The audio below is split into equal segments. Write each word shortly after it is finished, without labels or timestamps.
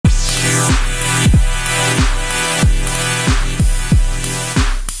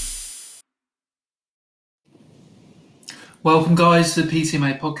Welcome, guys, to the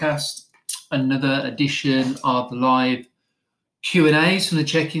PCMA podcast. Another edition of the live Q&As from the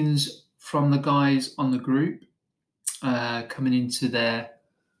check-ins from the guys on the group, coming into their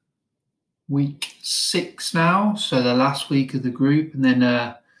week 6 now, so the last week of the group, and then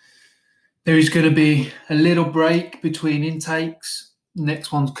there is going to be a little break between intakes.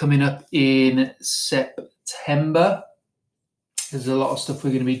 Next one's coming up in September. There's a lot of stuff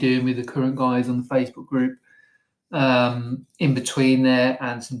we're going to be doing with the current guys on the Facebook group in between there,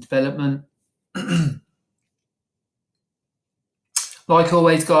 and some development. Like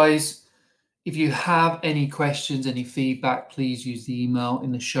always, guys, if you have any questions, any feedback, please use the email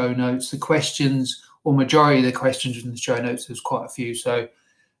in the show notes. The questions, or majority of the questions in the show notes, there's quite a few, so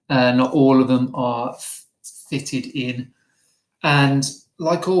not all of them are fitted in. And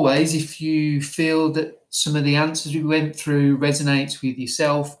like always, if you feel that some of the answers we went through resonates with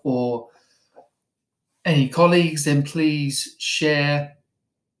yourself or any colleagues, then please share,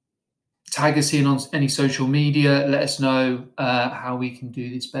 tag us in on any social media, let us know how we can do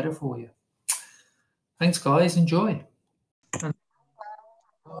this better for you. Thanks, guys. Enjoy.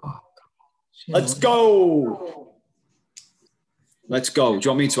 Let's go. Let's go. Do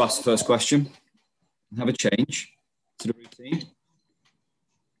you want me to ask the first question? Have a change to the routine?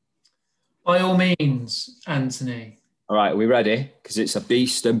 By all means, Anthony. All right, are we ready? Because it's a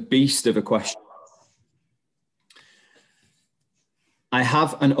beast of a question. I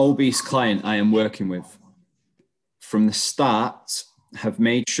have an obese client I am working with. From the start, have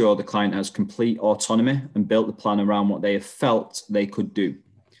made sure the client has complete autonomy and built the plan around what they have felt they could do.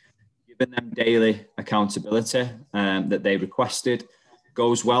 Given them daily accountability that they requested,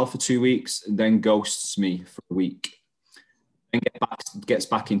 goes well for 2 weeks, then ghosts me for a week. Then gets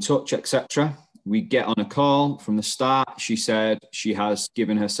back in touch, etc. We get on a call. From the start, she said she has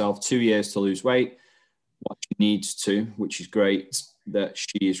given herself 2 years to lose weight, what she needs to, which is great, that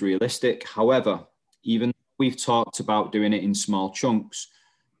she is realistic. However, even though we've talked about doing it in small chunks,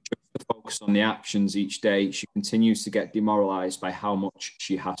 just to focus on the actions each day, she continues to get demoralized by how much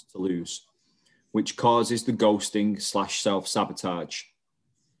she has to lose, which causes the ghosting / self-sabotage.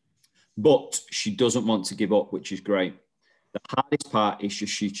 But she doesn't want to give up, which is great. The hardest part is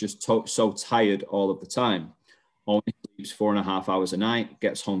she's just so tired all of the time. Only sleeps 4.5 hours a night,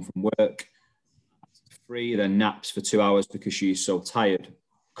 gets home from work, then naps for 2 hours because she is so tired.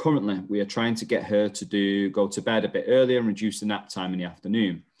 Currently, we are trying to get her to go to bed a bit earlier and reduce the nap time in the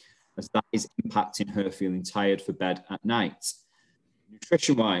afternoon, as that is impacting her feeling tired for bed at night.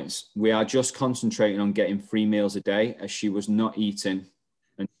 Nutrition-wise, we are just concentrating on getting 3 meals a day, as she was not eating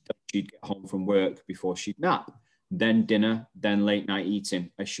until she'd get home from work before she'd nap, then dinner, then late night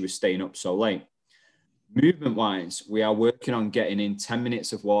eating, as she was staying up so late. Movement-wise, we are working on getting in 10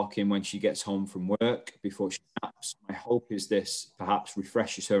 minutes of walking when she gets home from work before she naps. My hope is this perhaps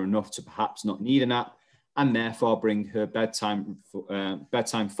refreshes her enough to perhaps not need a nap, and therefore bring her bedtime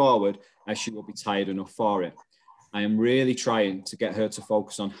forward, as she will be tired enough for it. I am really trying to get her to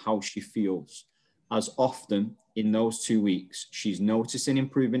focus on how she feels, as often in those 2 weeks, she's noticing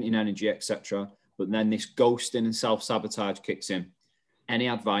improvement in energy, etc., but then this ghosting and self-sabotage kicks in. Any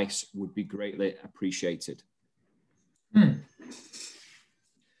advice would be greatly appreciated.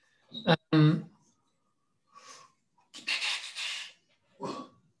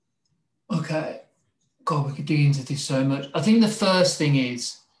 Okay. God, we could dig into this so much. I think the first thing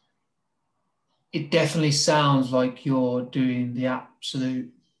is, it definitely sounds like you're doing the absolute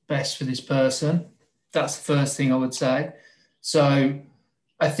best for this person. That's the first thing I would say. So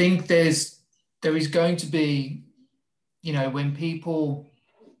I think there is going to be, when people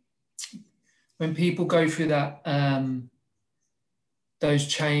go through that, those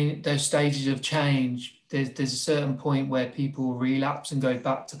stages of change, there's a certain point where people relapse and go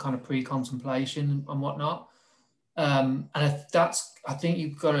back to kind of pre-contemplation and whatnot. And I think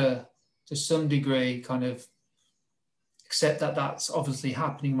you've got to some degree, kind of accept that that's obviously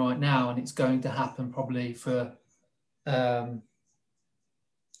happening right now, and it's going to happen probably for the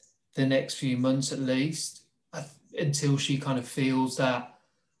next few months at least, until she kind of feels that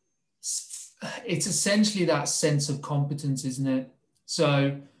it's essentially that sense of competence, isn't it?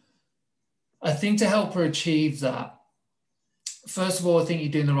 So I think to help her achieve that, first of all, I think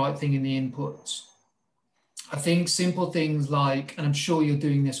you're doing the right thing in the inputs. I think simple things like, and I'm sure you're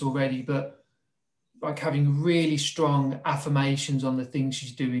doing this already, but like having really strong affirmations on the things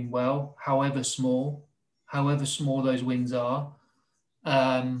she's doing well, however small those wins are.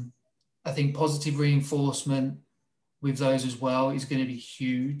 I think positive reinforcement with those as well is going to be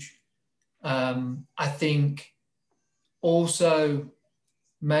huge. I think also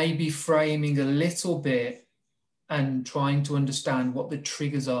maybe framing a little bit and trying to understand what the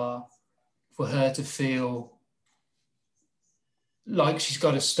triggers are for her to feel like she's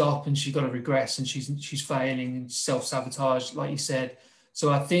got to stop and she's got to regress and she's failing and self-sabotage, like you said.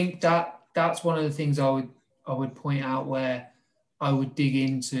 So I think that's one of the things I would point out, where I would dig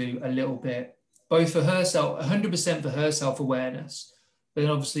into a little bit, both for herself, 100% for her self-awareness, but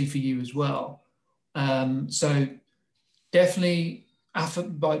then obviously for you as well. So definitely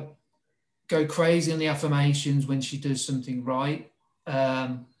go crazy on the affirmations when she does something right.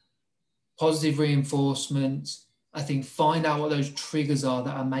 Positive reinforcement. I think find out what those triggers are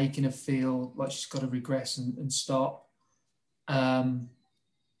that are making her feel like she's got to regress and stop.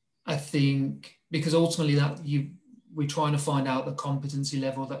 I think because ultimately we're trying to find out the competency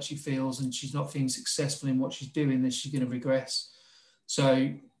level that she feels, and she's not feeling successful in what she's doing, then she's going to regress.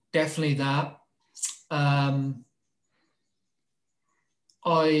 So definitely that. I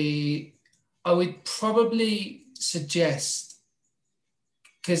would probably suggest,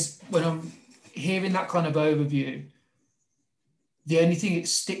 because when I'm hearing that kind of overview, the only thing that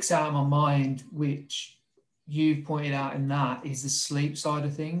sticks out in my mind, which you pointed out in that, is the sleep side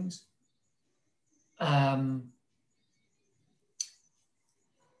of things.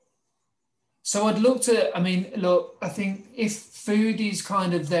 So I'd look to, I think if food is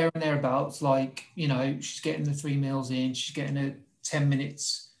kind of there and thereabouts, like, she's getting the 3 meals in, she's getting a 10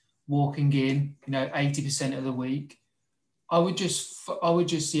 minutes walking in, 80% of the week, I would just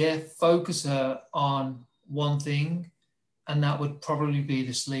focus her on one thing, and that would probably be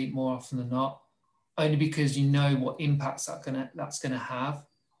the sleep more often than not, only because you know what impacts that's gonna have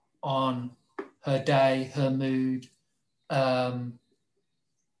on her day, her mood,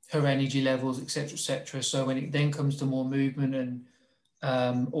 her energy levels, etc., etc. So when it then comes to more movement and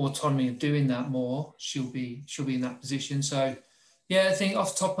autonomy of doing that more, she'll be in that position. So yeah, I think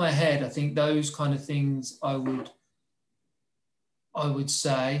off the top of my head, I think those kind of things I would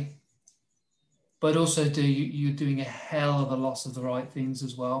say, but also you're doing a hell of a lot of the right things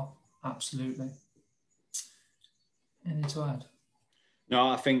as well. Absolutely. Anything to add? No,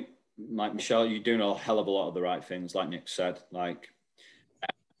 I think, like Michelle, you're doing a hell of a lot of the right things, like Nick said. Like,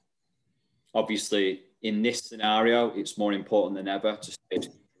 obviously, in this scenario, it's more important than ever to stay as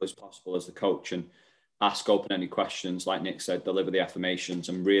simple as possible as the coach and ask open-ended questions, like Nick said, deliver the affirmations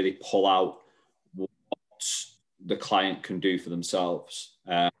and really pull out what the client can do for themselves.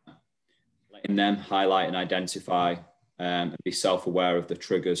 Letting them highlight and identify and be self-aware of the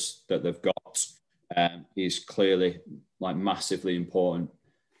triggers that they've got is clearly like massively important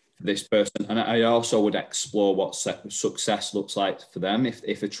for this person. And I also would explore what success looks like for them.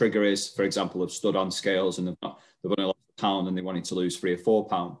 If a trigger is, for example, have stood on scales and they've only lost a pound and they wanted to lose 3 or 4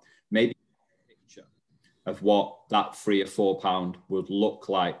 pounds, maybe a picture of what that 3 or 4 pound would look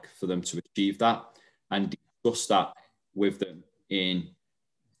like for them to achieve that, and discuss that with them in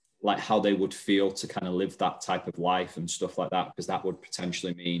like how they would feel to kind of live that type of life and stuff like that, because that would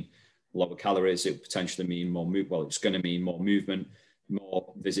potentially mean lower calories. It would potentially mean more it's going to mean more movement,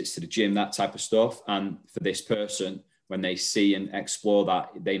 more visits to the gym, that type of stuff. And for this person, when they see and explore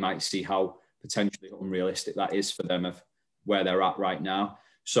that, they might see how potentially unrealistic that is for them of where they're at right now.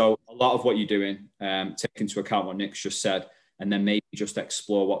 So a lot of what you're doing, take into account what Nick's just said, and then maybe just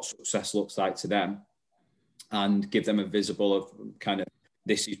explore what success looks like to them and give them a visible of kind of,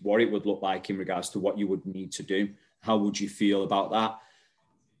 this is what it would look like in regards to what you would need to do. How would you feel about that?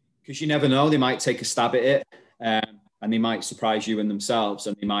 Because you never know, they might take a stab at it and they might surprise you in themselves,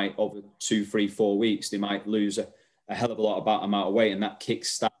 and they might, over 2, 3, 4 weeks, they might lose a hell of a lot about amount of weight, and that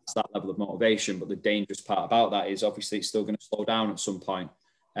kickstarts that level of motivation. But the dangerous part about that is obviously it's still going to slow down at some point.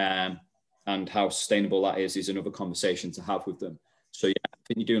 And how sustainable that is another conversation to have with them. So yeah, I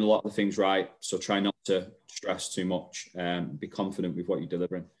think you're doing a lot of the things right. So try not to stress too much. Be confident with what you're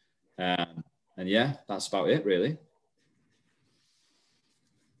delivering. And yeah, that's about it, really.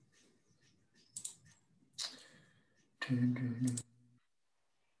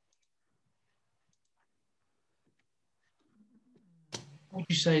 What would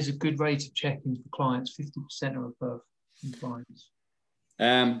you say is a good rate of check-in for clients, 50% or above in clients?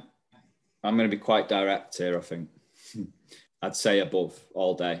 I'm going to be quite direct here, I think. I'd say above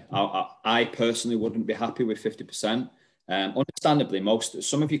all day. I personally wouldn't be happy with 50%. Understandably,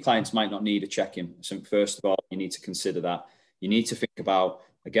 some of your clients might not need a check-in. So first of all, you need to consider that. You need to think about,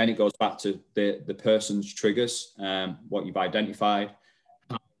 again, it goes back to the person's triggers, what you've identified,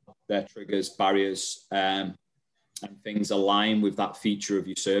 how their triggers, barriers, and things align with that feature of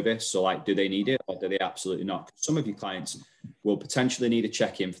your service. So like, do they need it or do they absolutely not? Some of your clients will potentially need a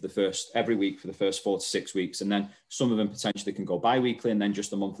check-in for every week for the first 4 to 6 weeks. And then some of them potentially can go bi-weekly and then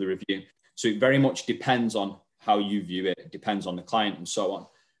just a monthly review. So it very much depends on how you view it. It depends on the client and so on.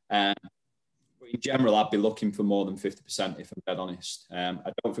 But in general, I'd be looking for more than 50%, if I'm dead honest.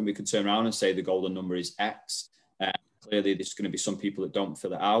 I don't think we could turn around and say the golden number is X. Clearly, there's going to be some people that don't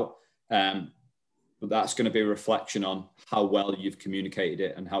fill it out. But that's going to be a reflection on how well you've communicated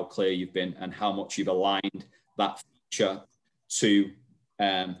it and how clear you've been and how much you've aligned that feature to,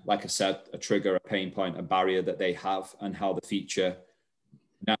 like I said, a trigger, a pain point, a barrier that they have, and how the feature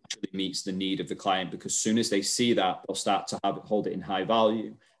naturally meets the need of the client. Because as soon as they see that, they'll start to hold it in high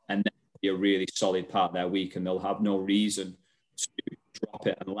value, and then it'll be a really solid part of their week, and they'll have no reason to drop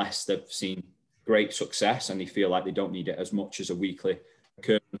it unless they've seen great success and they feel like they don't need it as much as a weekly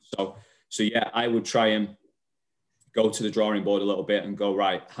occurrence. So yeah, I would try and go to the drawing board a little bit and go,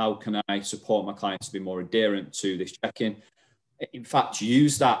 right, how can I support my clients to be more adherent to this check-in? In fact,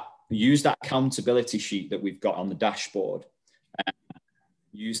 use that accountability sheet that we've got on the dashboard.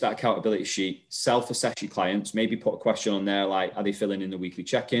 Use that accountability sheet, self-assess your clients, maybe put a question on there like, are they filling in the weekly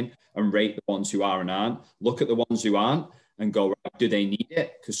check-in, and rate the ones who are and aren't. Look at the ones who aren't and go, right, do they need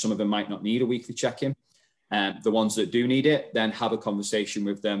it? Because some of them might not need a weekly check-in. The ones that do need it, then have a conversation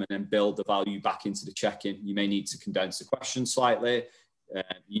with them and then build the value back into the check-in. You may need to condense the question slightly.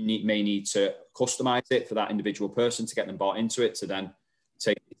 May need to customize it for that individual person to get them bought into it, to then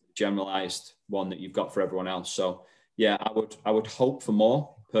take the generalized one that you've got for everyone else. So yeah, I would hope for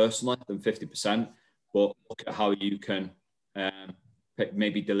more personally than 50%, but look at how you can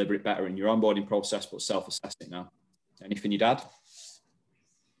maybe deliver it better in your onboarding process, but self-assess it now. Anything you'd add?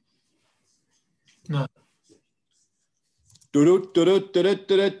 No. Had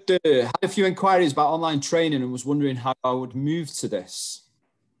a few inquiries about online training and was wondering how I would move to this.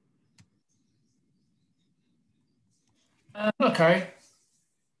 Okay.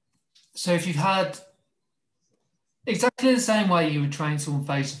 So if you've had exactly the same way you would train someone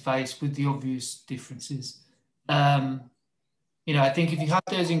face-to-face with the obvious differences, I think if you have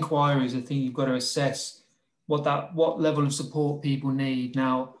those inquiries, I think you've got to assess what level of support people need.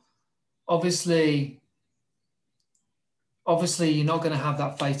 Now, obviously you're not going to have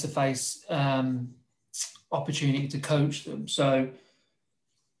that face-to-face opportunity to coach them. So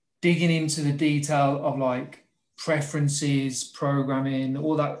digging into the detail of like preferences, programming,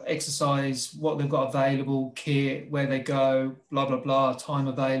 all that exercise, what they've got available, kit, where they go, blah, blah, blah, time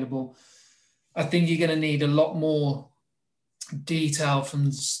available. I think you're going to need a lot more detail from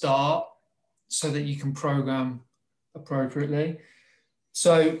the start so that you can program appropriately.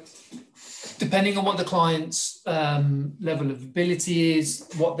 So depending on what the client's level of ability is,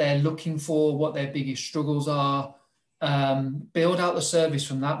 what they're looking for, what their biggest struggles are, build out the service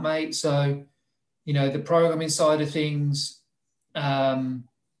from that, mate. So, the programming side of things, you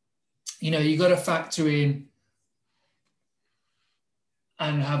got to factor in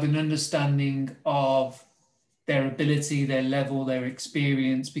and have an understanding of their ability, their level, their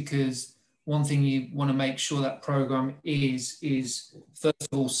experience, because one thing you want to make sure that program is first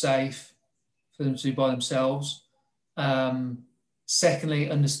of all safe for them to do by themselves. Secondly,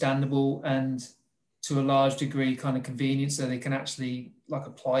 understandable, and to a large degree kind of convenient, so they can actually like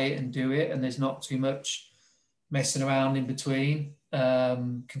apply it and do it, and there's not too much messing around in between,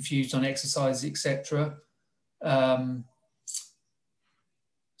 confused on exercises, etc.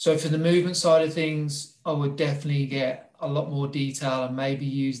 So for the movement side of things, I would definitely get a lot more detail and maybe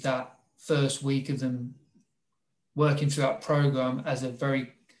use that first week of them working through that program as a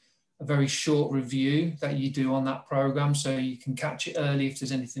very short review that you do on that program, so you can catch it early if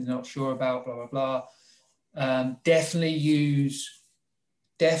there's anything you're not sure about, blah, blah, blah. Definitely use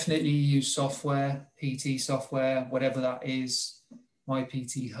software, PT software, whatever that is, My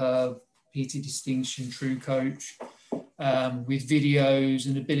PT Hub, PT Distinction, True Coach, with videos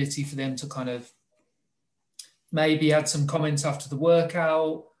and ability for them to kind of maybe add some comments after the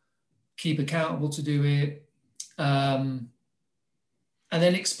workout, keep accountable to do it, and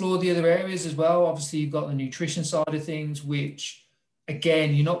then explore the other areas as well. Obviously, you've got the nutrition side of things, which,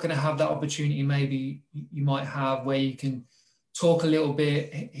 again, you're not going to have that opportunity maybe you might have where you can talk a little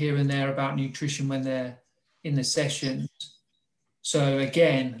bit here and there about nutrition when they're in the sessions. So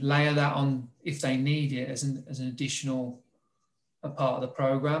again, layer that on if they need it as an additional part of the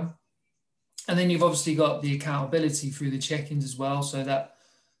program. And then you've obviously got the accountability through the check-ins as well, so that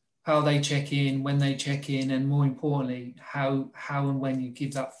how they check in, when they check in, and more importantly, how and when you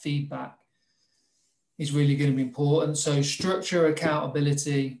give that feedback is really going to be important. So structure,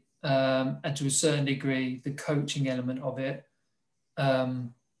 accountability, and to a certain degree, the coaching element of it.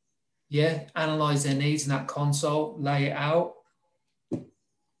 Analyze their needs in that consult, lay it out.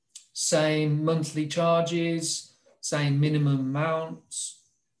 Same monthly charges, same minimum amounts,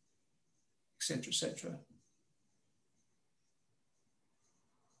 etc., etc.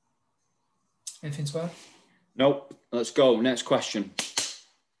 Anything to add? Nope. Let's go. Next question.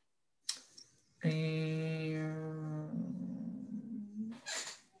 Had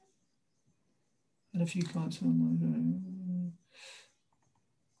a few clients. I'm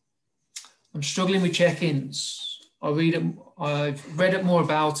struggling with check-ins. I've read it more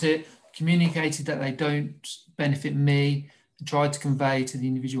about it, communicated that they don't benefit me, and tried to convey to the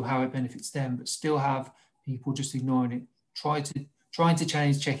individual how it benefits them, but still have people just ignoring it. Trying to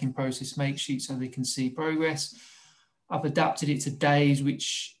change check-in process, make sheets so they can see progress. I've adapted it to days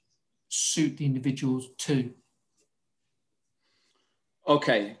which suit the individuals too.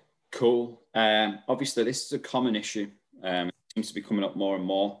 Okay, cool. Obviously, this is a common issue. It seems to be coming up more and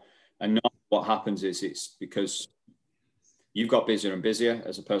more. And not what happens is it's because you've got busier and busier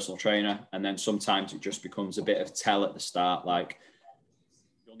as a personal trainer. And then sometimes it just becomes a bit of tell at the start, like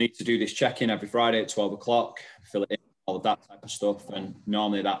you'll need to do this check-in every Friday at 12 o'clock, fill it in, all of that type of stuff. And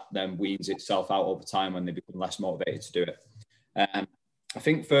normally that then weans itself out over time when they become less motivated to do it. I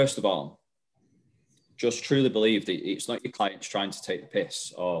think, first of all, just truly believe that it's not your clients trying to take the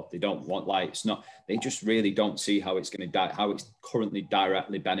piss or they don't want, like, it's not, they just really don't see how it's going to how it's currently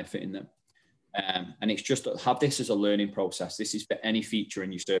directly benefiting them. And it's just have this as a learning process. This is for any feature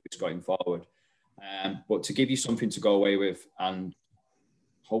in your service going forward. But to give you something to go away with and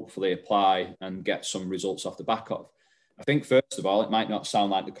hopefully apply and get some results off the back of, I think, first of all, it might not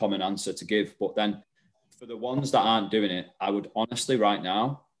sound like the common answer to give, but then for the ones that aren't doing it, I would honestly right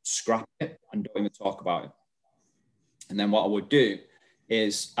now scrap it and don't even talk about it. And then what I would do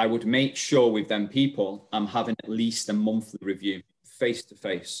is I would make sure with them people I'm having at least a monthly review face to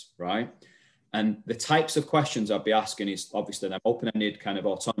face, right? And the types of questions I'd be asking is obviously them open-ended kind of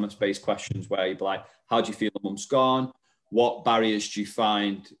autonomous based questions where you'd be like, how do you feel the month's gone? What barriers do you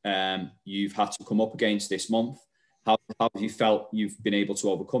find you've had to come up against this month? How have you felt you've been able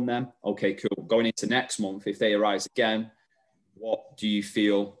to overcome them? Okay, cool. Going into next month, if they arise again, what do you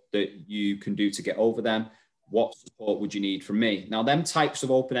feel that you can do to get over them? What support would you need from me? Now, them types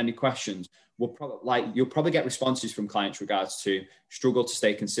of open-ended questions will probably, you'll probably get responses from clients regards to struggle to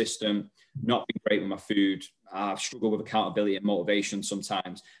stay consistent, not be great with my food, struggle with accountability and motivation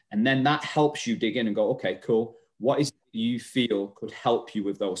sometimes. And then that helps you dig in and go, okay, cool. What is it you feel could help you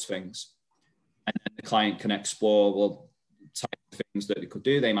with those things? And then the client can explore, well, type of things that they could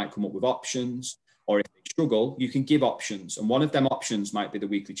do. They might come up with options, or if they struggle, you can give options. And one of them options might be the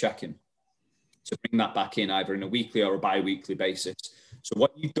weekly check-in. So bring that back in either in a weekly or a bi-weekly basis. So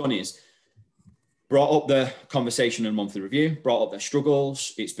what you've done is brought up the conversation and monthly review, brought up their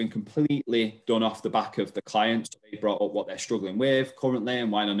struggles. It's been completely done off the back of the client. So they brought up what they're struggling with currently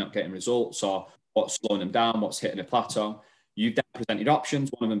and why they're not getting results, or what's slowing them down, what's hitting a plateau. You've then presented options,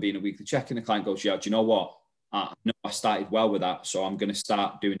 one of them being a weekly check-in. The client goes, yeah, do you know what? I started well with that, so I'm going to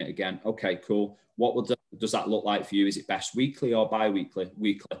start doing it again. Okay, cool. What does that look like for you? Is it best weekly or bi-weekly?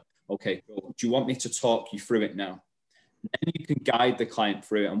 Weekly. Okay, cool. Do you want me to talk you through it now? Then you can guide the client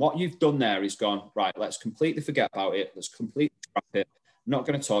through it. And what you've done there is gone, right, let's completely forget about it. Let's completely scrap it. I'm not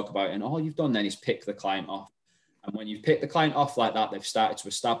going to talk about it. And all you've done then is pick the client off. And when you've picked the client off like that, they've started to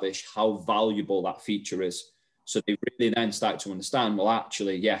establish how valuable that feature is. So they really then start to understand, well,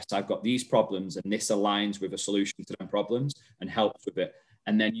 actually, yes, I've got these problems and this aligns with a solution to them problems and helps with it.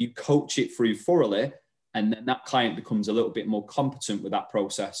 And then you coach it through thoroughly. And then that client becomes a little bit more competent with that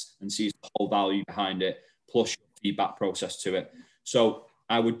process and sees the whole value behind it, plus your feedback process to it. So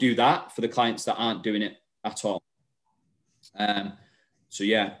I would do that for the clients that aren't doing it at all. So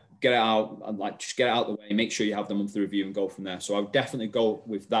yeah, get it out and just get it out of the way, make sure you have the monthly review and go from there. So I would definitely go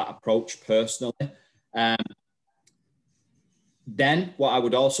with that approach personally. Then what I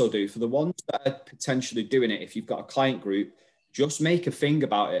would also do for the ones that are potentially doing it, if you've got a client group, just make a thing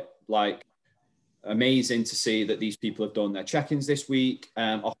about it. Like, amazing to see that these people have done their check-ins this week.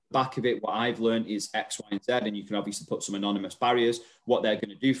 Off the back of it, what I've learned is X, Y, and Z, and you can obviously put some anonymous barriers. What they're going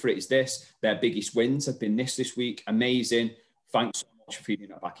to do for it is this. Their biggest wins have been this week. Amazing. Thanks so much for feeding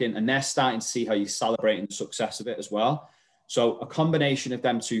that back in. And they're starting to see how you're celebrating the success of it as well. So a combination of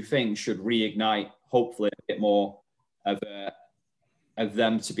them two things should reignite, hopefully, a bit more of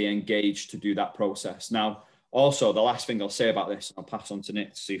them to be engaged to do that process. Now, also, the last thing I'll say about this, I'll pass on to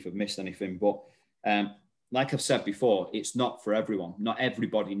Nick to see if I've missed anything, but like I've said before, it's not for everyone. Not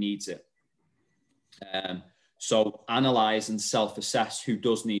everybody needs it. So analyze and self-assess who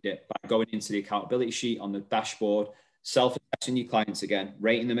does need it by going into the accountability sheet on the dashboard, self-assessing your clients again,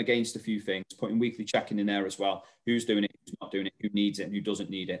 rating them against a few things, putting weekly checking in there as well. Who's doing it, who's not doing it, who needs it, and who doesn't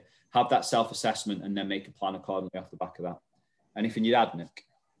need it. Have that self-assessment and then make a plan accordingly off the back of that. Anything you'd add, Nick?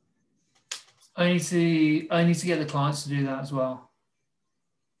 I need to get the clients to do that as well.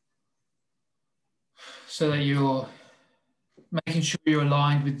 so that you're making sure you're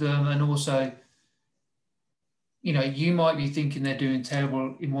aligned with them, and also, you might be thinking they're doing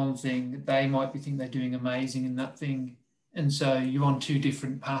terrible in one thing, they might be thinking they're doing amazing in that thing, and so you're on two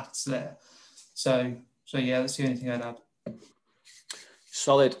different paths there. So yeah, that's the only thing I'd add.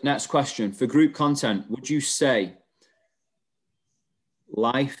 Solid. Next question. For group content, would you say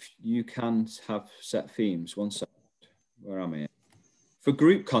you can have set themes? One second. Where am I? For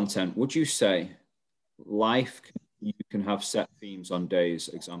group content, would you say you can have set themes on days?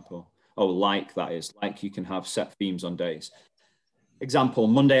 Example. Oh, that is. You can have set themes on days. Example,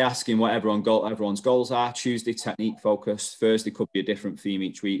 Monday asking what everyone's goals are. Tuesday, technique focus. Thursday could be a different theme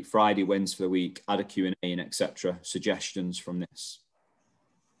each week. Friday, wins for the week. Add a Q&A and etc. Suggestions from this?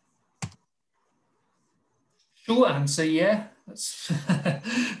 Short answer, yeah. That's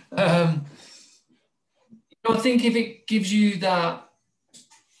I think if it gives you that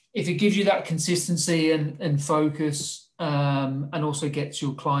consistency and focus, and also gets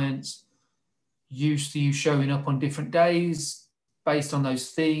your clients used to you showing up on different days based on those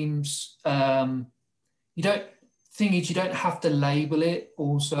themes, you don't have to label it.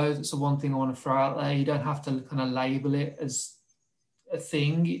 Also, that's the one thing I want to throw out there. You don't have to kind of label it as a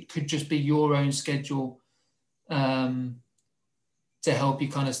thing. It could just be your own schedule, to help you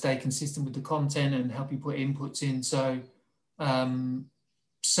kind of stay consistent with the content and help you put inputs in. So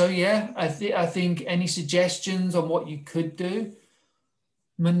yeah, I think any suggestions on what you could do?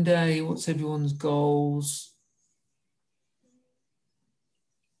 Monday, what's everyone's goals?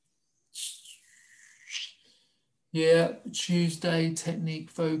 Yeah, Tuesday, technique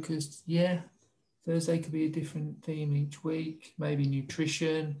focused. Yeah, Thursday could be a different theme each week. Maybe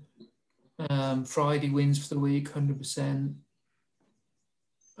nutrition. Friday, wins for the week, 100%.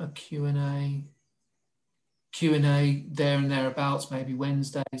 A Q&A there and thereabouts, maybe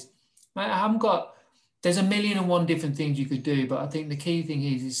Wednesdays. There's a million and one different things you could do, but I think the key thing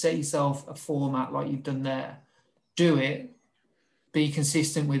is set yourself a format like you've done there. Do it, be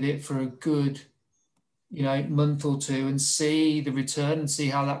consistent with it for a good, month or two, and see the return and see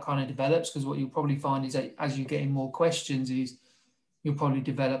how that kind of develops. Because what you'll probably find is that as you're getting more questions, you'll probably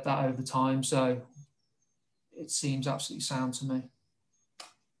develop that over time. So it seems absolutely sound to me.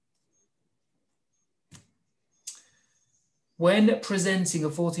 When presenting a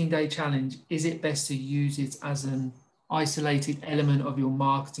 14-day challenge, is it best to use it as an isolated element of your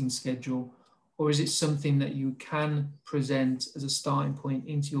marketing schedule, or is it something that you can present as a starting point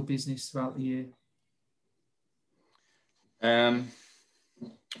into your business throughout the year?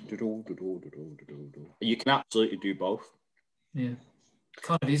 You can absolutely do both. Yeah, it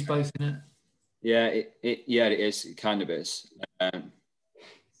kind of is both, isn't it? Yeah, it is. It kind of is.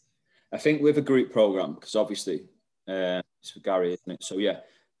 I think with a group program, because obviously it's for Gary, isn't it? So yeah,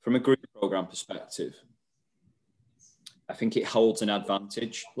 from a group program perspective, I think it holds an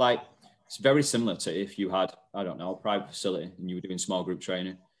advantage. It's very similar to if you had, I don't know, a private facility and you were doing small group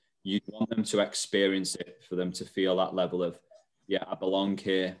training. You'd want them to experience it, for them to feel that level of, yeah, I belong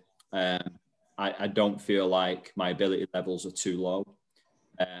here. I don't feel like my ability levels are too low.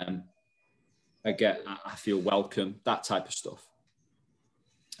 I feel welcome, that type of stuff.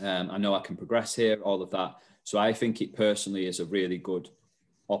 I know I can progress here, all of that. So I think it personally is a really good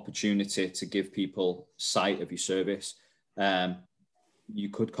opportunity to give people sight of your service. You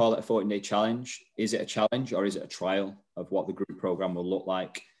could call it a 14-day challenge. Is it a challenge or is it a trial of what the group program will look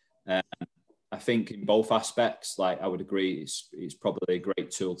like? I think in both aspects, I would agree, it's probably a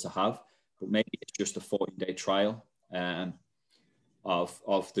great tool to have, but maybe it's just a 14-day trial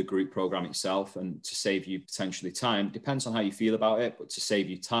of the group program itself, and to save you potentially time. Depends on how you feel about it, but to save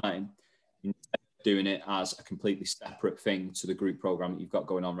you time, instead of doing it as a completely separate thing to the group program that you've got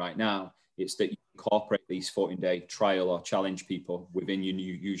going on right now, it's that you incorporate these 14-day trial or challenge people within your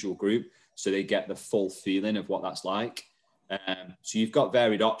new usual group, so they get the full feeling of what that's like. So you've got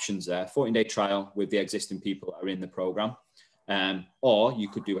varied options there. 14-day trial with the existing people that are in the program, or you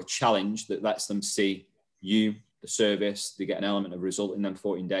could do a challenge that lets them see you, the service. They get an element of result in them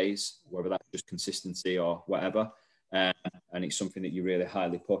 14 days, whether that's just consistency or whatever. And it's something that you really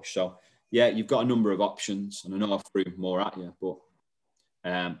highly push. So yeah, you've got a number of options, and I know I've threw more at you, but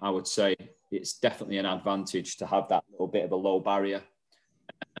I would say it's definitely an advantage to have that little bit of a low barrier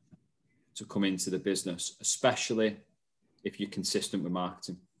to come into the business, especially if you're consistent with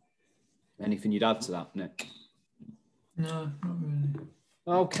marketing. Anything you'd add to that, Nick? No, not really.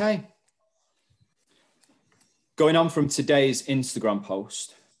 Okay. Going on from today's Instagram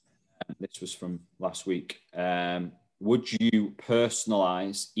post, this was from last week. Would you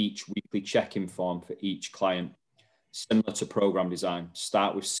personalize each weekly check-in form for each client? Similar to program design,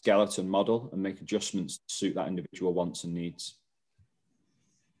 start with skeleton model and make adjustments to suit that individual wants and needs.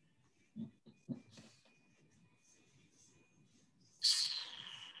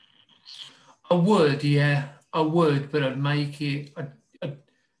 I would, yeah, I would, but I'd make it, I'd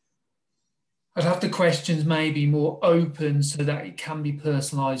have the questions maybe more open so that it can be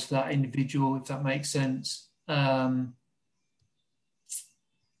personalised for that individual, if that makes sense. Otherwise,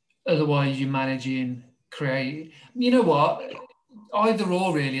 you're managing, create. You know what? Either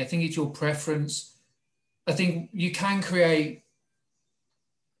or, really. I think it's your preference. I think you can create,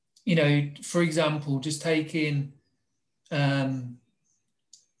 you know, for example, just taking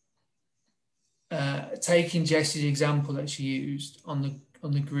Jessie's example that she used on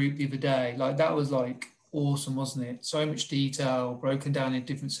the group the other day. Like, that was like awesome, wasn't it? So much detail broken down in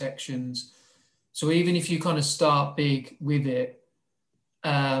different sections. So even if you kind of start big with it,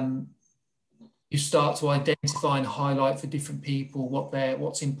 you start to identify and highlight for different people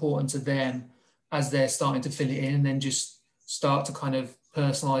what's important to them as they're starting to fill it in, and then just start to kind of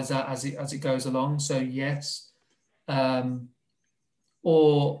personalize that as it goes along. So yes,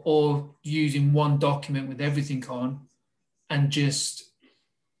 or using one document with everything on and just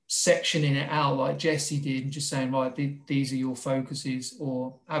sectioning it out like Jessie did, and just saying, right, these are your focuses,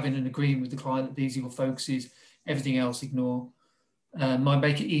 or having an agreement with the client that these are your focuses, everything else ignore. Might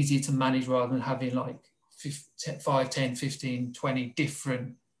make it easier to manage rather than having like 5, 10, 15, 20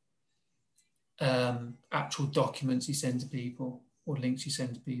 different actual documents you send to people or links you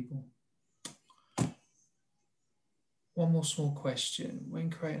send to people. One more small question. When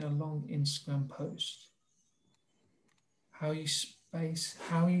creating a long Instagram post, how you space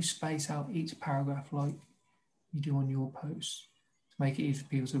out each paragraph like you do on your post to make it easy for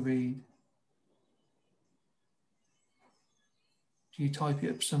people to read? Do you type it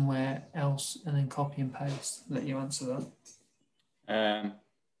up somewhere else and then copy and paste? Let you answer that.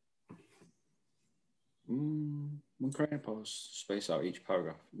 When creating a post, space out each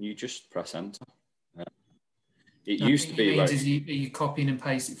paragraph. You just press enter. It No, used to be like, are you copying and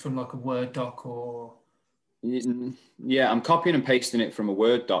pasting from like a Word doc or? Yeah, I'm copying and pasting it from a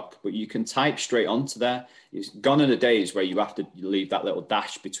Word doc, but you can type straight onto there. It's gone are the days where you have to leave that little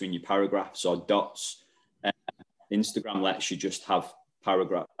dash between your paragraphs or dots. Instagram lets you just have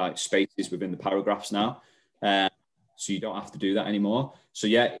paragraph like spaces within the paragraphs now, so you don't have to do that anymore. So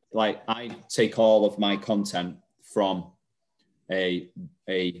yeah, like I take all of my content from a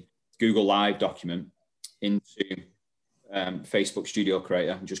Google Live document into Facebook Studio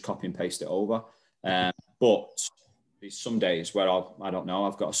Creator and just copy and paste it over. But there's some days where I don't know,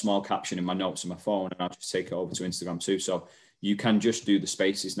 I've got a small caption in my notes on my phone and I'll just take it over to Instagram too. So you can just do the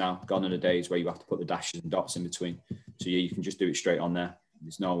spaces now. Gone are the days where you have to put the dashes and dots in between. So yeah, you can just do it straight on there.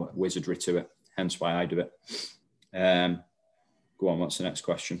 There's no wizardry to it, hence why I do it. Go on, what's the next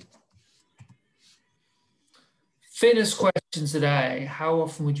question? Fitness questions today. How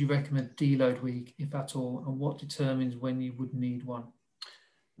often would you recommend deload week, if at all, and what determines when you would need one?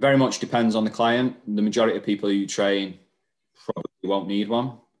 Very much depends on the client. The majority of people you train probably won't need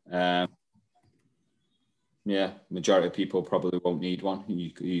one. Yeah, majority of people probably won't need one.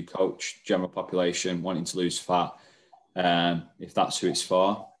 You coach general population wanting to lose fat. If that's who it's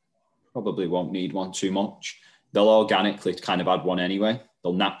for, probably won't need one too much. They'll organically kind of add one anyway.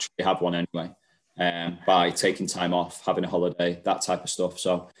 They'll naturally have one anyway, by taking time off, having a holiday, that type of stuff.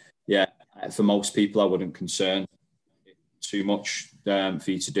 So yeah, for most people, I wouldn't concern too much for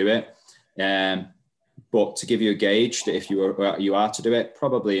you to do it. But to give you a gauge that if you are to do it,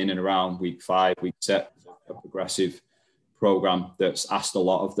 probably in and around week 5, week 6, a progressive program that's asked a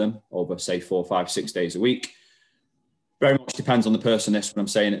lot of them over, say, 4, 5, 6 days a week. Very much depends on the person, this when I'm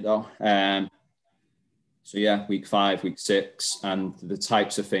saying it though. So yeah, week 5, week 6, and the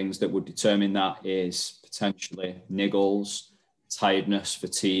types of things that would determine that is potentially niggles, tiredness,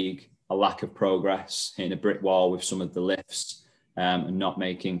 fatigue, a lack of progress, hitting a brick wall with some of the lifts, and not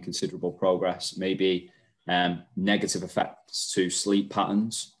making considerable progress. Maybe negative effects to sleep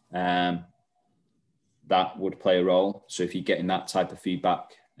patterns, that would play a role. So if you're getting that type of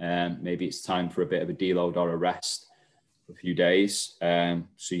feedback, maybe it's time for a bit of a deload or a rest for a few days.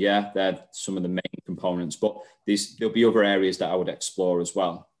 So yeah, they're some of the main components, but there'll be other areas that I would explore as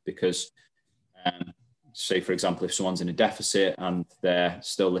well, because say, for example, if someone's in a deficit and they're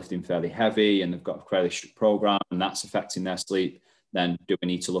still lifting fairly heavy and they've got a fairly strict program and that's affecting their sleep, then do we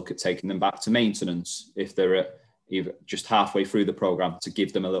need to look at taking them back to maintenance if they're at either just halfway through the program, to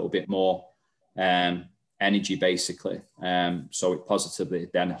give them a little bit more energy, basically. So it positively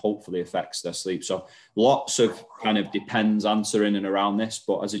then hopefully affects their sleep. So lots of kind of depends answering and around this,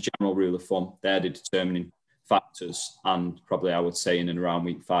 but as a general rule of thumb, they're the determining factors, and probably I would say in and around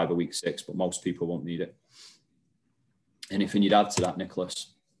week 5 or week 6, but most people won't need it. Anything you'd add to that,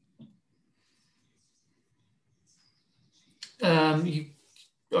 Nicholas? I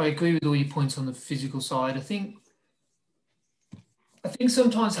agree with all your points on the physical side. I think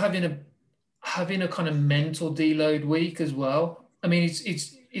sometimes having a kind of mental deload week as well. I mean,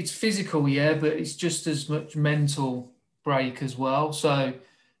 it's physical, yeah, but it's just as much mental break as well. So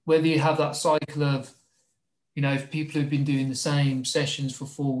whether you have that cycle of, you know, if people who've been doing the same sessions for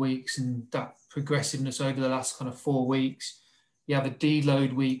 4 weeks and that progressiveness over the last kind of 4 weeks, you have a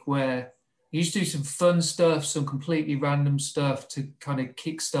deload week where you just do some fun stuff, some completely random stuff to kind of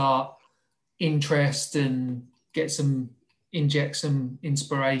kickstart interest and inject some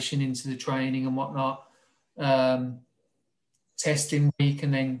inspiration into the training and whatnot. Testing week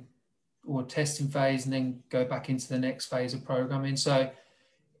or testing phase, and then go back into the next phase of programming. So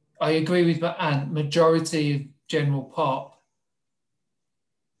I agree with Ant. Majority of general pop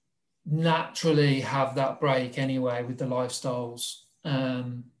naturally have that break anyway with the lifestyles,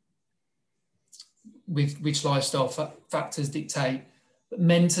 with which lifestyle factors dictate. But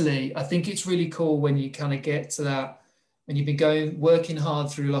mentally, I think it's really cool when you kind of get to that, when you've been working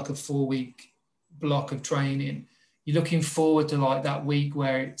hard through like a 4-week block of training, you're looking forward to like that week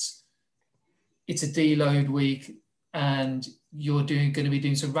where it's a deload week and you're going to be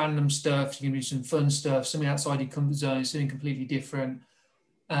doing some random stuff, you're going to do some fun stuff, something outside your comfort zone, something completely different.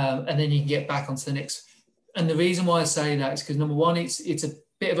 And then you can get back onto the next. And the reason why I say that is because, number one, it's a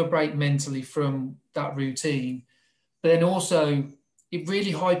bit of a break mentally from that routine, but then also it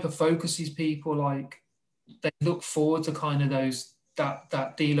really hyper focuses people. Like they look forward to kind of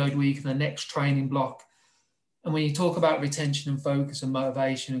that deload week and the next training block. And when you talk about retention and focus and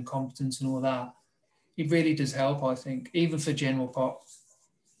motivation and competence and all that, it really does help, I think, even for general pop.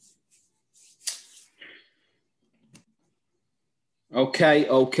 Okay.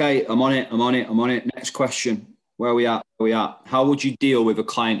 I'm on it. Next question. Where are we at? How would you deal with a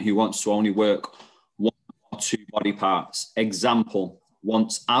client who wants to only work 1 or 2 body parts? Example,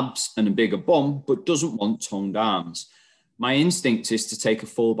 wants abs and a bigger bum, but doesn't want toned arms. My instinct is to take a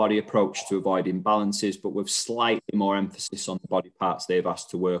full body approach to avoid imbalances, but with slightly more emphasis on the body parts they've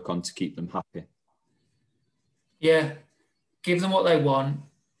asked to work on to keep them happy. Yeah, give them what they want.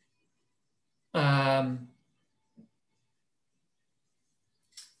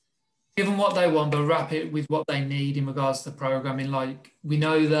 Give them what they want, but wrap it with what they need in regards to programming. Like we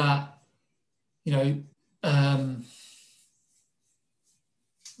know that, you know,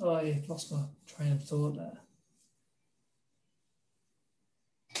 I lost my train of thought there.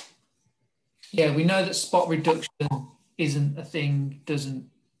 Yeah, we know that spot reduction isn't a thing, doesn't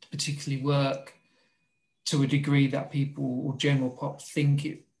particularly work to a degree that people or general pop think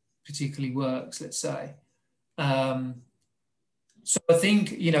it particularly works, let's say. So I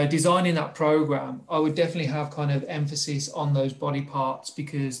think, you know, designing that program, I would definitely have kind of emphasis on those body parts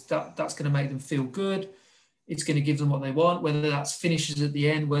because that's going to make them feel good. It's going to give them what they want, whether that's finishes at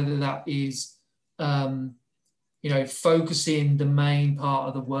the end, whether that is, you know, focusing the main part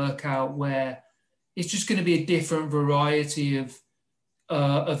of the workout where it's just going to be a different variety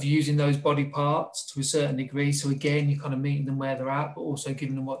of using those body parts to a certain degree. So again, you're kind of meeting them where they're at, but also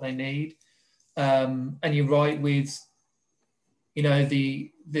giving them what they need. And you're right with, you know,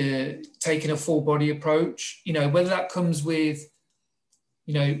 the taking a full body approach, you know, whether that comes with,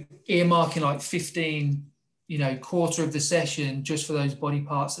 you know, earmarking like 15, you know, quarter of the session just for those body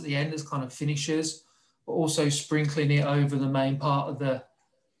parts at the end as kind of finishers, but also sprinkling it over the main part of the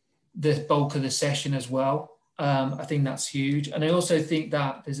bulk of the session as well. I think that's huge. And I also think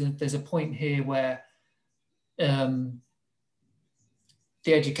that there's a point here where the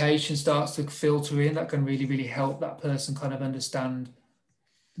education starts to filter in that can really, really help that person kind of understand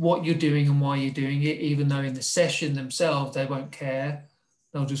what you're doing and why you're doing it, even though in the session themselves, they won't care.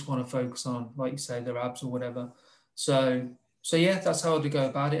 They'll just want to focus on, like you say, their abs or whatever. So yeah, that's how to go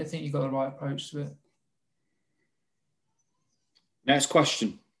about it. I think you've got the right approach to it. Next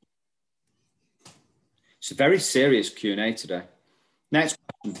question. It's a very serious Q&A today. Next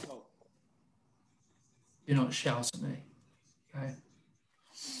question. Do not shout at me, okay?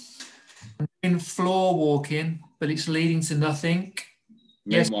 I'm doing floor walking, but it's leading to nothing.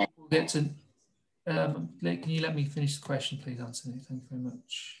 Yes, we'll get to... can you let me finish the question, please, Anthony? Thank you very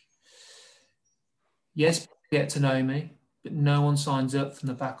much. Yes, people get to know me, but no one signs up from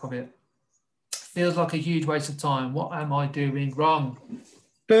the back of it. Feels like a huge waste of time. What am I doing wrong?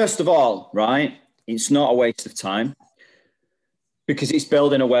 First of all, right, it's not a waste of time because it's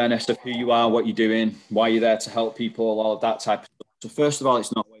building awareness of who you are, what you're doing, why you're there to help people, all of that type of stuff. So first of all,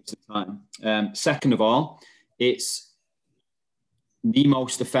 it's not a waste of time. Second of all, it's the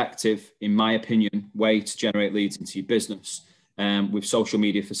most effective, in my opinion, way to generate leads into your business. With social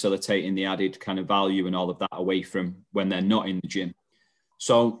media facilitating the added kind of value and all of that away from when they're not in the gym.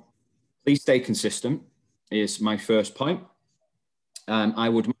 So please stay consistent is my first point. I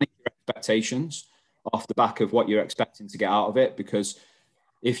would manage your expectations off the back of what you're expecting to get out of it, because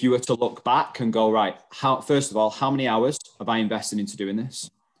if you were to look back and go, right, first of all, how many hours have I invested into doing this?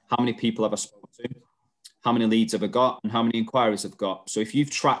 How many people have I spoken to? How many leads have I got? And how many inquiries I've got? So if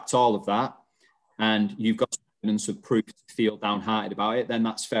you've tracked all of that and you've got evidence of proof to feel downhearted about it, then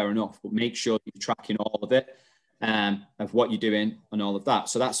that's fair enough. But make sure you're tracking all of it, of what you're doing and all of that.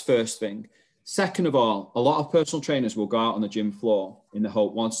 So that's first thing. Second of all, a lot of personal trainers will go out on the gym floor in the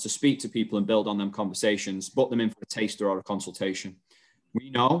hope wants to speak to people and build on them conversations, book them in for a taster or a consultation.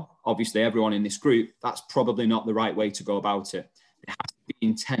 We know, obviously, everyone in this group, that's probably not the right way to go about it. There has to be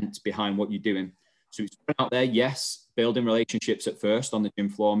intent behind what you're doing. So it's out there, yes, building relationships at first on the gym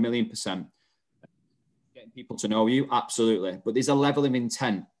floor, 1,000,000%. Getting people to know you, absolutely. But there's a level of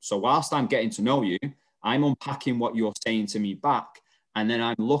intent. So whilst I'm getting to know you, I'm unpacking what you're saying to me back. And then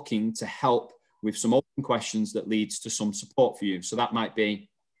I'm looking to help with some open questions that leads to some support for you. So that might be,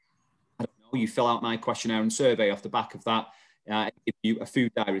 I don't know, you fill out my questionnaire and survey. Off the back of that, I give you a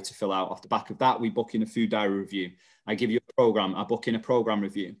food diary to fill out. Off the back of that, we book in a food diary review. I give you a program. I book in a program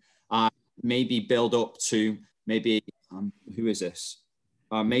review. Maybe build up to maybe, who is this?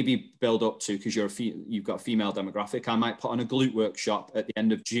 Maybe build up to, because you've got a female demographic, I might put on a glute workshop at the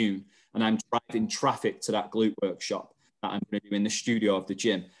end of June, and I'm driving traffic to that glute workshop that I'm going to do in the studio of the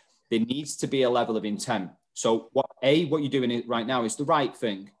gym. There needs to be a level of intent. So what you're doing right now is the right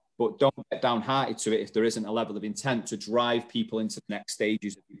thing, but don't get downhearted to it if there isn't a level of intent to drive people into the next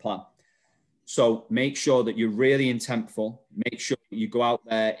stages of your plan. So make sure that you're really intentful. Make sure that you go out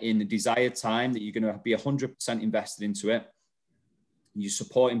there in the desired time, that you're going to be 100% invested into it. You're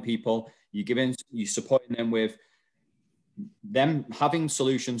supporting people. You're supporting them with them having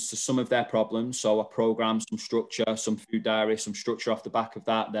solutions to some of their problems. So a program, some structure, some food diary, some structure off the back of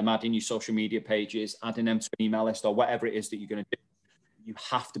that, them adding your social media pages, adding them to an email list or whatever it is that you're going to do. You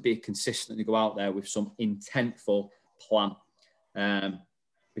have to be consistently go out there with some intentful plan,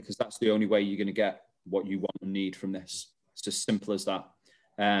 because that's the only way you're going to get what you want and need from this. It's as simple as that.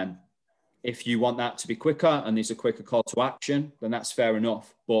 If you want that to be quicker and there's a quicker call to action, then that's fair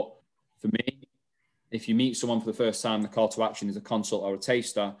enough. But for me, if you meet someone for the first time, the call to action is a consult or a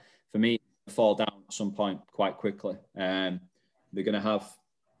taster. For me, it'll fall down at some point quite quickly. They're going to have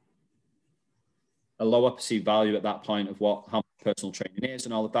a lower perceived value at that point of how much personal training is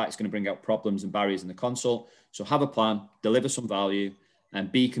and all of that. It's going to bring out problems and barriers in the consult. So have a plan, deliver some value,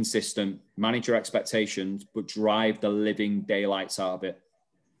 and be consistent, manage your expectations, but drive the living daylights out of it.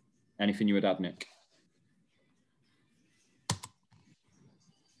 Anything you would add, Nick?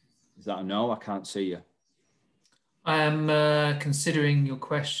 Is that a no? I can't see you. I am considering your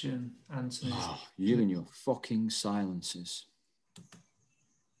question, Anthony. Oh, you and your fucking silences.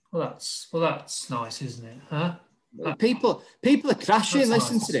 Well, that's nice, isn't it? Huh? People are crashing.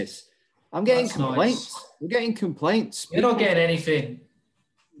 Listen to this. I'm getting complaints. Nice. We're getting complaints. You're not getting anything.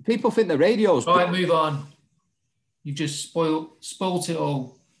 People think the radio's... All right, move on. You've just spoilt it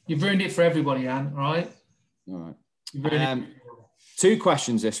all. You've ruined it for everybody, Ant, right? All right. You've ruined it. 2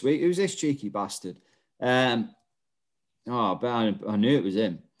 questions this week. Who's this cheeky bastard? But I knew it was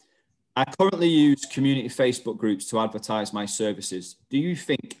him. I currently use community Facebook groups to advertise my services. Do you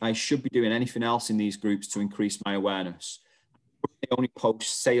think I should be doing anything else in these groups to increase my awareness? I only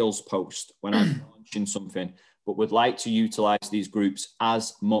post sales posts when I'm launching something, but would like to utilize these groups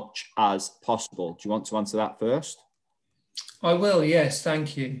as much as possible. Do you want to answer that first? I will, yes,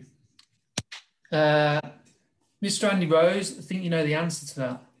 thank you. Mr. Andy Rose, I think you know the answer to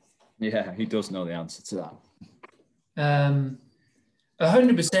that. Yeah, he does know the answer to that.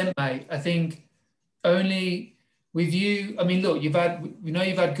 100%, mate. I think only with you, I mean, look, we know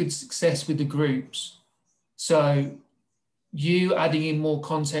you've had good success with the groups. So you adding in more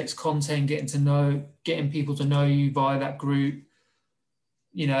content, getting people to know you via that group.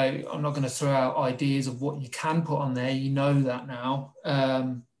 You know, I'm not going to throw out ideas of what you can put on there. You know that now.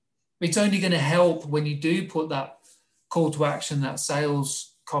 It's only going to help when you do put that call to action, that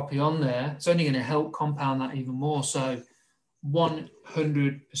sales copy on there. It's only going to help compound that even more. So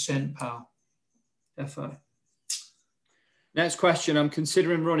 100%, pal. Defo. Next question. I'm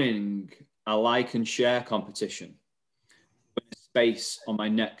considering running a like and share competition with space on my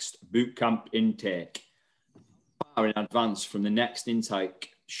next bootcamp intake. How far in advance from the next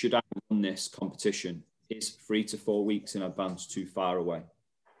intake should I run this competition? Is 3 to 4 weeks in advance too far away?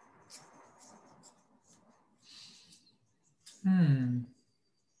 I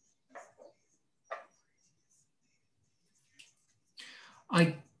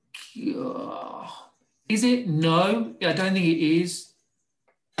is it? No, I don't think it is.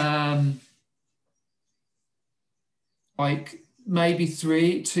 Like maybe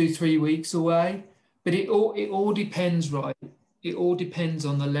 3 weeks away, but it all depends, right? It all depends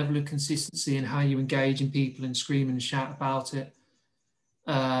on the level of consistency and how you engage in people and scream and shout about it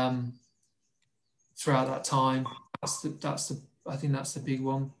throughout that time. I think that's the big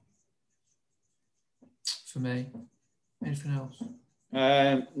one for me. Anything else?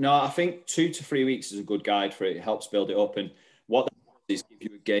 No, I think 2 to 3 weeks is a good guide for it. It helps build it up. And what that does is give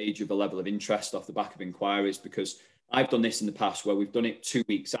you a gauge of a level of interest off the back of inquiries, because I've done this in the past where we've done it 2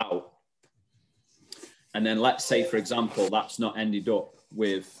 weeks out. And then let's say, for example, that's not ended up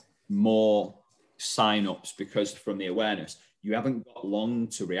with more sign-ups because from the awareness, you haven't got long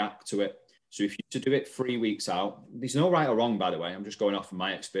to react to it. So if you to do it 3 weeks out, there's no right or wrong, by the way. I'm just going off of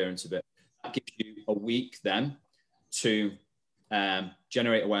my experience of it. That gives you a week then to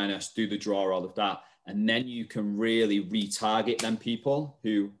generate awareness, do the draw, all of that. And then you can really retarget them people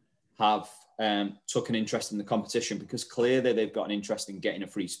who have took an interest in the competition, because clearly they've got an interest in getting a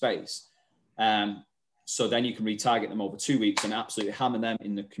free space. So then you can retarget them over 2 weeks and absolutely hammer them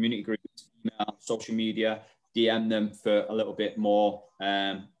in the community groups, email, social media, DM them for a little bit more.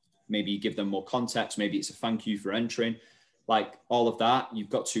 Maybe you give them more context. Maybe it's a thank you for entering. Like all of that, you've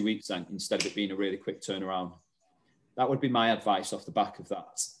got 2 weeks then, instead of it being a really quick turnaround. That would be my advice off the back of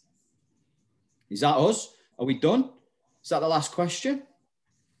that. Is that us? Are we done? Is that the last question?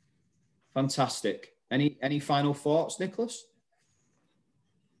 Fantastic. Any final thoughts, Nicholas?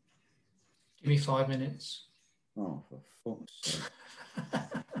 Give me 5 minutes. Oh, for fuck's sake.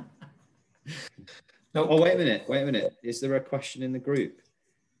 Nope. Oh, wait a minute. Is there a question in the group?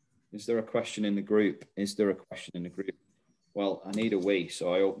 Is there a question in the group? Well, I need a wee,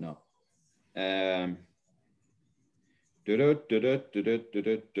 so I hope not.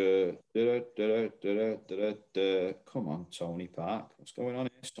 Come on, Tony Park. What's going on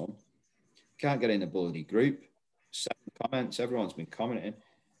here, son? Can't get in the bloody group. 7 comments. Everyone's been commenting.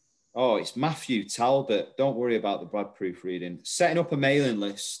 Oh, it's Matthew Talbot. Don't worry about the bad proofreading. Setting up a mailing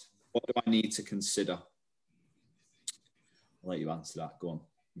list. What do I need to consider? I'll let you answer that. Go on,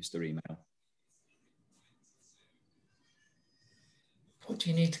 Mr. Email. What do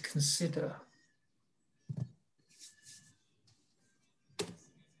you need to consider?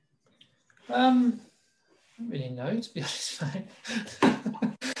 I don't really know, to be honest, mate.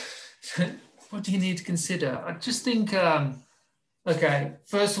 What do you need to consider? I just think, okay,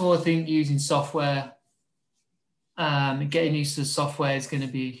 first of all, I think using software, getting used to the software is going to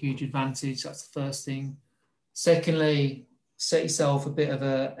be a huge advantage. That's the first thing. Secondly, set yourself a bit of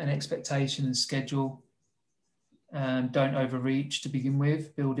an expectation and schedule. Don't overreach to begin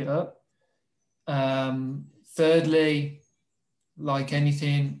with, build it up. Thirdly, like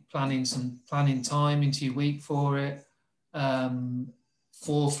anything, planning time into your week for it.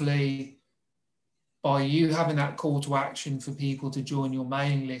 Fourthly, by you having that call to action for people to join your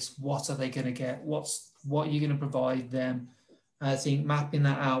mailing list, what are they going to get? What are you going to provide them? I think mapping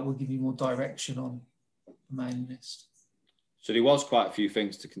that out will give you more direction on the mailing list. So there was quite a few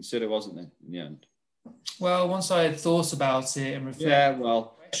things to consider, wasn't there, in the end? Well, once I had thought about it and reflected on the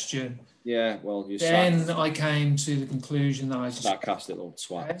question, then I came to the conclusion that I just... Sarcastic little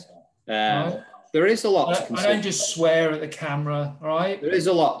twat. Right? There is a lot to consider. I don't just swear at the camera, right? There is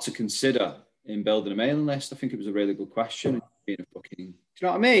a lot to consider in building a mailing list. I think it was a really good question. Being a fucking, do you know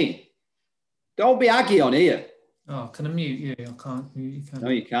what I mean? Don't be aggy on here. Oh, can I mute you? I can't mute you. No,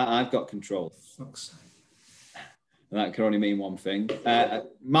 you can't. I've got control. Fuck's sake. And that can only mean one thing.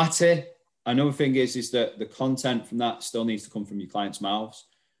 Matty, another thing is that the content from that still needs to come from your clients' mouths.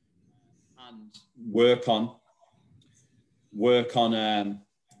 And work on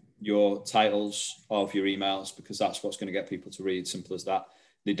your titles of your emails, because that's what's going to get people to read. Simple as that.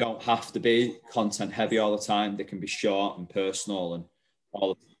 They don't have to be content heavy all the time. They can be short and personal and all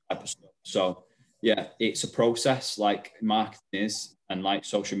of that type of stuff. So yeah, it's a process like marketing is and like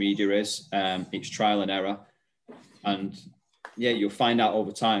social media is. It's trial and error. And yeah, you'll find out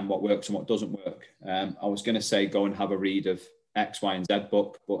over time what works and what doesn't work. I was going to say go and have a read of X, Y, and Z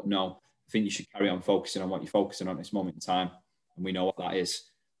book, but no, I think you should carry on focusing on what you're focusing on at this moment in time. And we know what that is.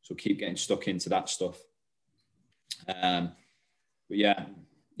 So keep getting stuck into that stuff. But yeah,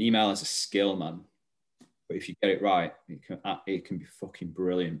 email is a skill, man. But if you get it right, it can be fucking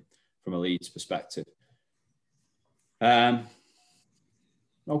brilliant from a leads perspective. Okay,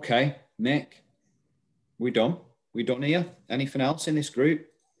 Nick, we done? We done here? Anything else in this group?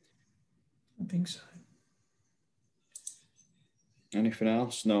 I think so. Anything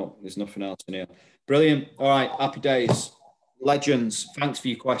else? No, there's nothing else in here. Brilliant. All right, happy days. Legends, thanks for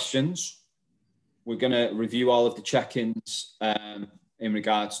your questions. We're going to review all of the check-ins in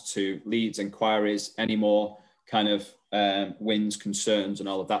regards to leads, inquiries, any more kind of wins, concerns, and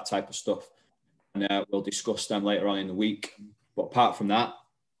all of that type of stuff. And we'll discuss them later on in the week. But apart from that,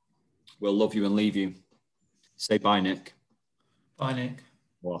 we'll love you and leave you. Say bye, Nick. Bye, Nick.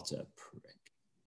 What a